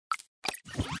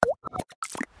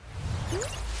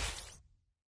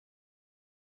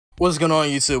What's going on,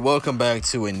 YouTube? Welcome back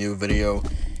to a new video,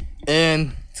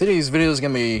 and today's video is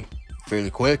gonna be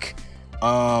fairly quick. Today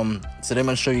I'm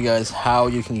gonna show you guys how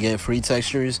you can get free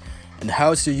textures and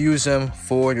how to use them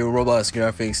for your Roblox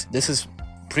graphics. This is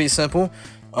pretty simple.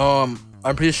 I'm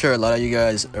pretty sure a lot of you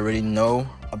guys already know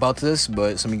about this,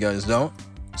 but some of you guys don't.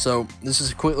 So this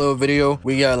is a quick little video.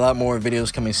 We got a lot more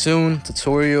videos coming soon,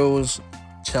 tutorials,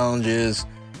 challenges,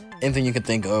 anything you can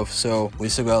think of. So we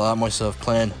still got a lot more stuff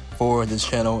planned for this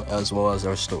channel as well as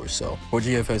our store, so for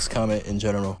GFX COMET in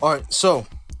general. All right, so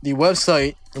the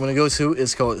website I'm gonna go to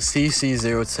is called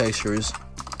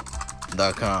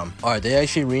cc0textures.com. all right, they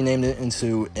actually renamed it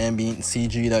into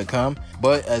ambientcg.com,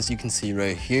 but as you can see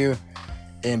right here,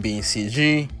 ambient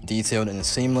CG, detailed and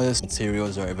seamless.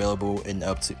 Materials are available in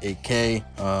up to 8K,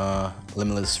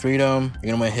 limitless freedom.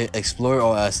 You're gonna hit explore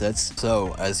all assets.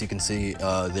 So as you can see,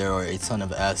 there are a ton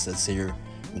of assets here,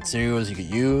 materials you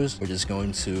could use. We're just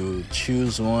going to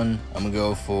choose one. I'm gonna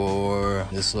go for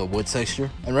this little wood texture,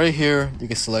 and right here you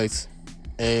can select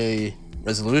a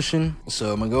resolution.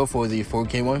 So I'm gonna go for the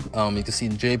 4K one. You can see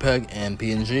JPEG and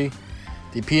PNG.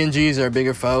 The PNGs are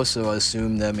bigger files, so I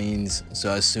assume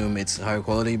it's higher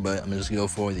quality, but I'm just gonna go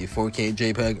for the 4K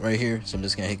JPEG right here. So I'm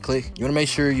just gonna hit click. You wanna make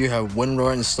sure you have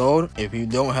WinRAR installed. If you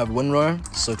don't have WinRAR,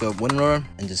 just look up WinRAR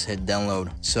and just hit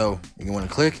download. So you're gonna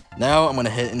click. Now I'm gonna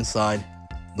hit inside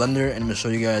Blender and I'm gonna show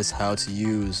you guys how to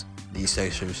use these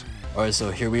textures. All right,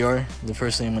 so here we are. The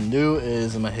first thing I'm gonna do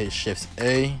is I'm gonna hit Shift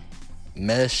A,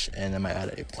 mesh, and I'm gonna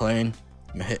add a plane.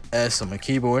 I'm gonna hit S on my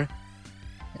keyboard.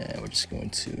 And we're just going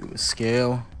to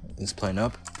scale this plane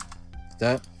up like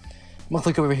that. I'm gonna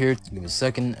click over here, give it a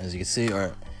second. As you can see, all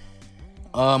right,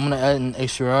 I'm gonna add an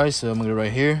extra eye, so I'm gonna go right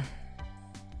here,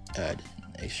 add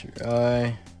an extra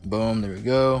eye, boom, there we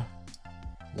go.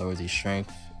 Lower the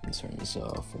strength and turn this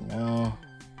off for now.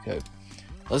 Okay,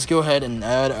 let's go ahead and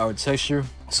add our texture.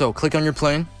 So click on your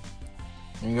plane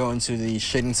and go into the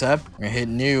shading tab. You're gonna hit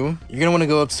new. You're gonna want to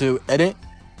go up to edit,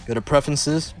 go to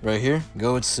preferences right here,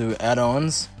 go to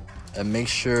add-ons, and make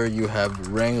sure you have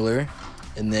Wrangler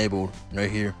enabled right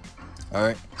here. All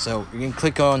right, so you can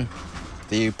click on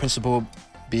the principal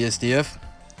BSDF.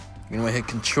 You're gonna hit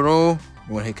Control.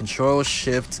 You want to hit Control,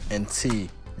 Shift, and T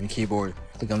on your keyboard.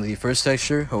 Click on the first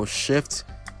texture, hold Shift,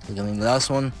 click on the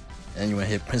last one, and you want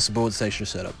to hit Principal Texture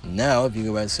Setup. Now, if you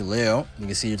go back to Layout, you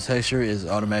can see your texture is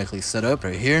automatically set up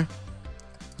right here.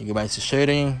 You go back to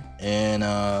shading, and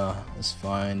let's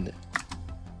find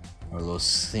our little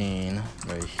scene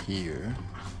right here.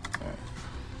 All right.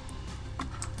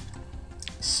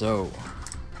 So,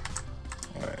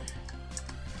 all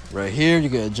right here you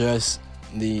can adjust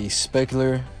the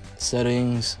specular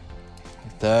settings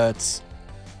like that.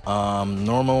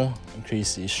 Normal,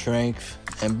 increase the strength,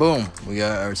 and boom, we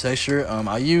got our texture.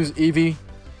 I use Eevee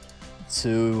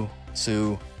to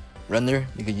render.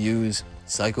 You could use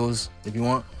cycles if you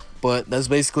want, but that's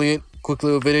basically it. Quick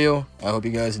little video. I hope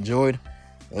you guys enjoyed.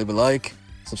 Leave a like,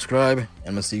 subscribe,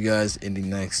 and I'll see you guys in the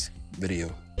next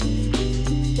video.